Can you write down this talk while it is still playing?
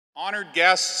Honored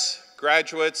guests,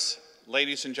 graduates,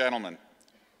 ladies and gentlemen,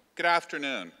 good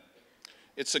afternoon.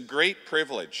 It's a great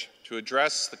privilege to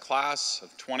address the class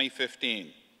of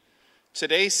 2015.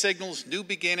 Today signals new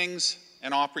beginnings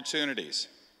and opportunities.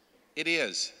 It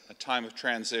is a time of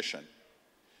transition.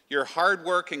 Your hard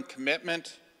work and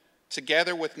commitment,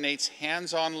 together with NAIT's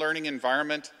hands-on learning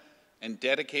environment and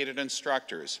dedicated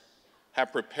instructors,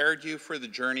 have prepared you for the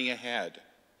journey ahead.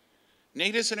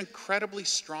 NAIT is an incredibly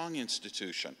strong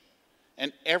institution,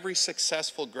 and every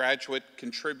successful graduate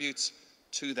contributes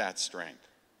to that strength.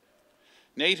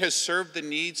 NAIT has served the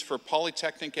needs for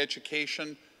polytechnic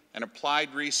education and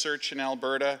applied research in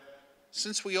Alberta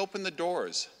since we opened the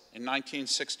doors in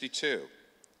 1962.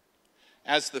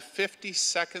 As the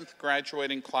 52nd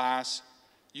graduating class,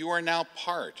 you are now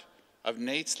part of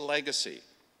NAIT's legacy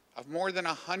of more than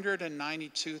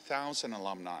 192,000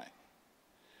 alumni.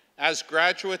 As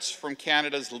graduates from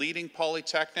Canada's leading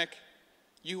polytechnic,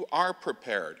 you are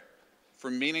prepared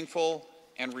for meaningful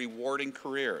and rewarding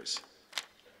careers.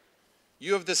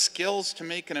 You have the skills to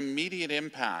make an immediate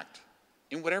impact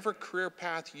in whatever career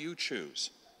path you choose.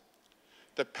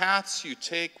 The paths you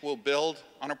take will build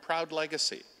on a proud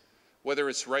legacy, whether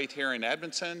it's right here in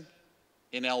Edmonton,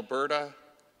 in Alberta,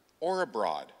 or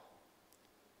abroad.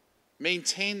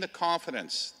 Maintain the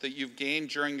confidence that you've gained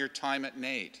during your time at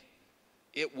NAIT.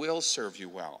 It will serve you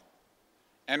well.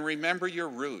 And remember your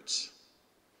roots,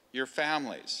 your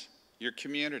families, your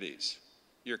communities,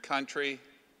 your country,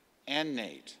 and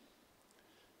NAIT.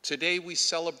 Today we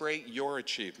celebrate your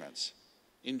achievements.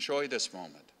 Enjoy this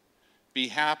moment. Be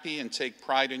happy and take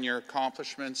pride in your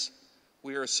accomplishments.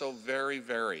 We are so very,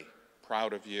 very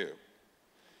proud of you.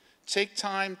 Take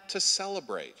time to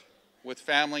celebrate with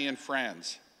family and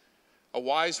friends. A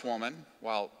wise woman,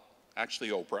 well, actually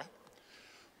Oprah,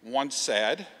 once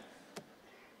said,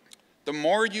 "The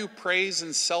more you praise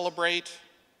and celebrate,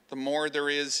 the more there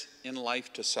is in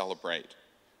life to celebrate."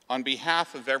 On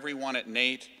behalf of everyone at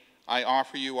NAIT, I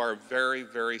offer you our very,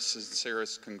 very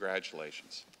sincerest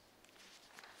congratulations.